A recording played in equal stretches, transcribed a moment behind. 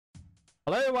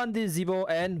Hello everyone, this is Zibo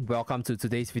and welcome to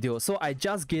today's video. So I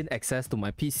just gained access to my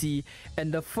PC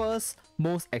and the first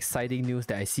most exciting news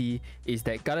that I see is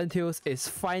that Garden Tales is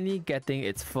finally getting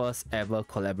its first ever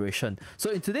collaboration. So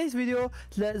in today's video,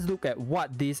 let's look at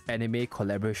what this anime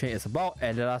collaboration is about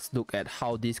and let us look at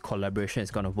how this collaboration is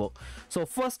gonna work. So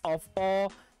first of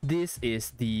all, this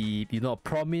is the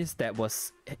promise that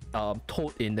was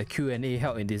told in the Q&A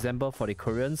held in December for the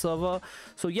Korean server.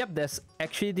 So yep, there's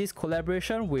actually this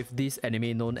collaboration with this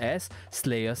anime known as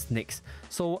SlayersXNEXT.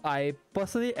 So I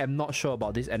personally am not sure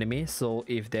about this anime, so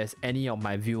if there's any of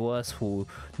my viewers who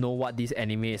know what this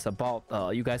anime is about,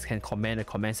 you guys can comment in the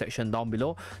comment section down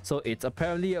below. So it's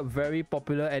apparently a very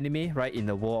popular anime right in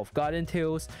the world of Garden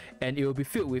Tales, and it will be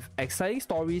filled with exciting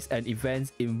stories and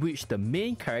events in which the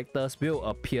main characters will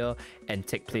appear and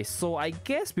take place. So I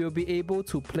guess we'll be able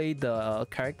to play the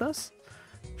characters,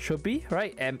 should be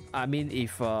right. And I mean,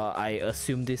 if I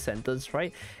assume this sentence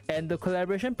right, and the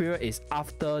collaboration period is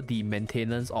after the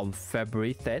maintenance on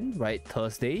February 10, right,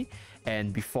 Thursday,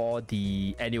 and before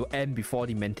the annual end, before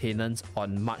the maintenance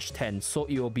on March 10. So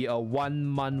it will be a 1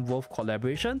 month worth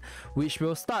collaboration which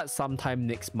will start sometime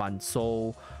next month,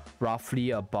 so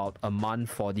roughly about a month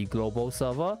for the global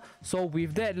server. So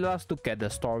with that, let's look at the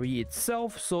story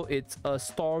itself. So it's a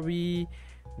story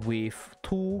with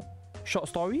 2 short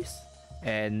stories,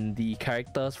 and the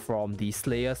characters from the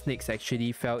SlayersXNEXT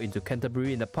actually fell into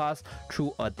Canterbury in the past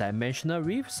through a dimensional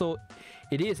rift. So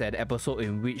it is an episode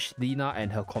in which Lina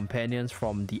and her companions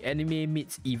from the anime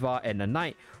meets Eva and a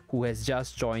knight who has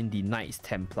just joined the Knights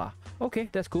Templar. Okay,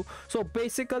 that's cool. So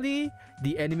basically,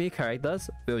 the anime characters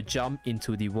will jump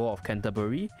into the world of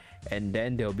Canterbury, and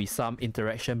then there will be some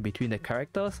interaction between the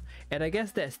characters, and I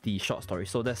guess that's the short story,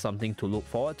 so that's something to look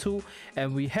forward to.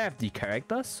 And we have the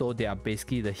characters, so they are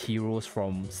basically the heroes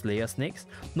from SlayersXNEXT.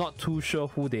 Not too sure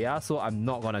who they are, so I'm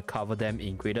not gonna cover them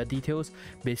in greater details.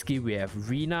 Basically, we have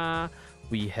Rina,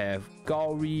 we have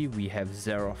Gauri, we have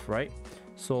Zeroth, right?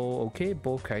 So okay,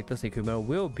 both characters' equipment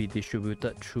will be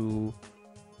distributed through...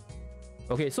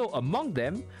 Okay, so among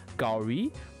them,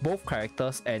 Gauri, both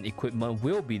characters and equipment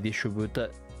will be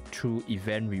distributed through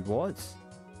event rewards.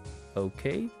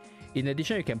 Okay. In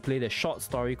addition, you can play the short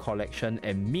story collection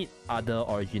and meet other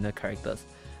original characters.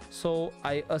 So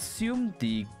I assume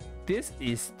this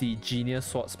is the genius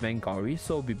swordsman Gauri,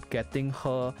 so we'll be getting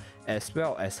her as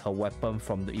well as her weapon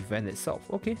from the event itself.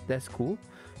 Okay, that's cool.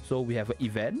 So we have an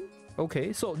event.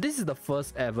 Okay, so this is the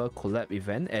first ever collab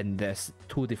event and there's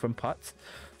 2 different parts.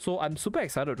 So I'm super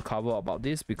excited to cover about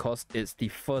this because it's the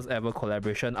first ever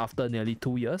collaboration after nearly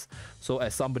 2 years. So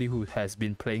as somebody who has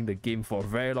been playing the game for a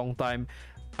very long time,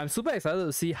 I'm super excited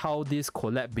to see how this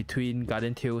collab between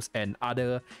Garden Tales and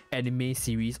other anime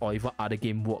series or even other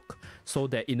game work, so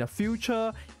that in the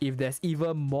future, if there's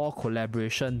even more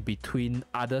collaboration between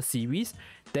other series,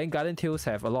 then Garden Tales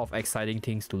have a lot of exciting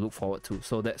things to look forward to.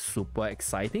 So that's super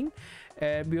exciting.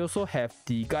 And we also have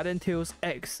the Garden Tales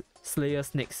X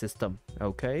SlayersXNEXT system.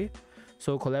 Okay,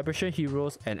 so collaboration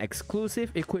heroes and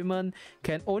exclusive equipment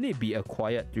can only be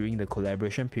acquired during the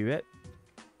collaboration period.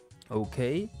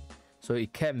 Okay, so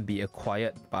it can be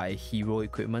acquired by hero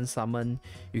equipment summon.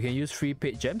 You can use free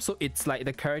paid gems. So it's like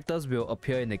the characters will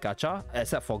appear in the gacha,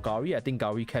 except for Gauri. I think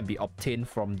Gauri can be obtained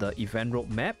from the event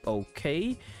roadmap.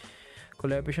 Okay.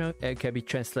 Collaboration can be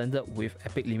translated with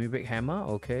epic limit break hammer.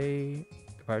 Okay.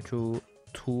 Right through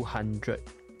 200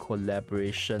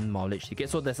 collaboration mileage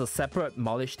ticket. So there's a separate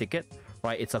mileage ticket,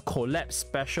 right? It's a collab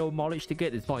special mileage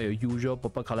ticket. It's not your usual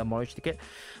purple color mileage ticket.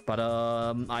 But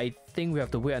I think we have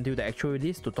to wait until the actual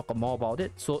release to talk more about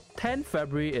it. So 10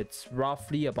 February, it's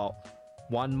roughly about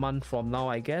 1 month from now,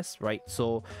 I guess, right?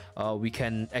 So we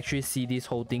can actually see this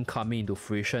whole thing coming into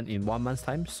fruition in 1 month's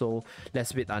time. So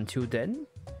let's wait until then.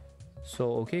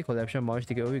 So okay, collaboration mileage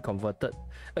ticket will be converted.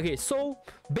 Okay, so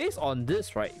based on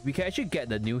this, right, we can actually get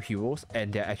the new heroes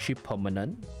and they're actually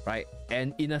permanent, right?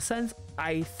 And in a sense,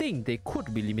 I think they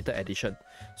could be limited edition.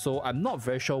 So I'm not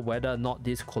very sure whether or not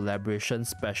this collaboration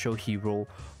special hero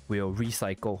will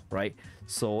recycle, right?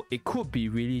 So it could be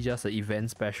really just an event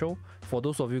special. For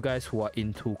those of you guys who are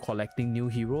into collecting new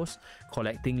heroes,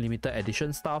 collecting limited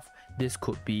edition stuff, this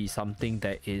could be something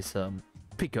that is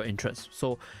pique your interest.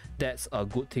 So that's a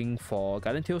good thing for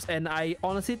Garden Tales, and I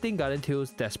honestly think Garden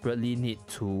Tales desperately need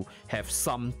to have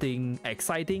something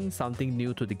exciting, something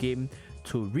new to the game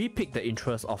to re-pique the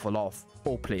interest of a lot of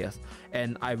old players.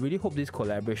 And I really hope this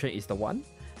collaboration is the one,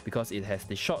 because it has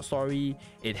the short story,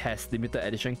 it has limited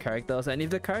edition characters, and if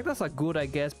the characters are good, I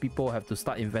guess people have to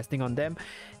start investing on them.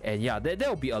 And yeah, that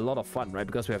will be a lot of fun, right?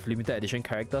 Because we have limited edition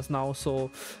characters now,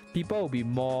 so people will be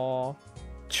more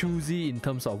choosy in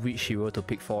terms of which hero to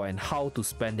pick for and how to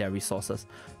spend their resources.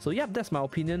 So yep, that's my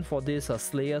opinion for this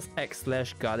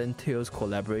SlayersX/Guardian Tales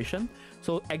collaboration.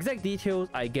 So exact details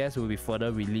I guess will be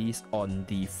further released on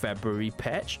the February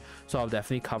patch, so I'll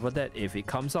definitely cover that if it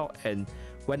comes out, and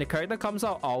when the character comes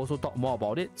out I'll also talk more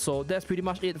about it. So that's pretty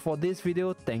much it for this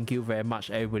video. Thank you very much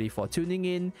everybody for tuning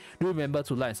in. Do remember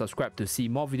to like and subscribe to see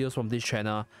more videos from this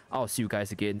channel. I'll see you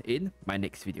guys again in my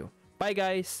next video. Bye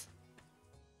guys.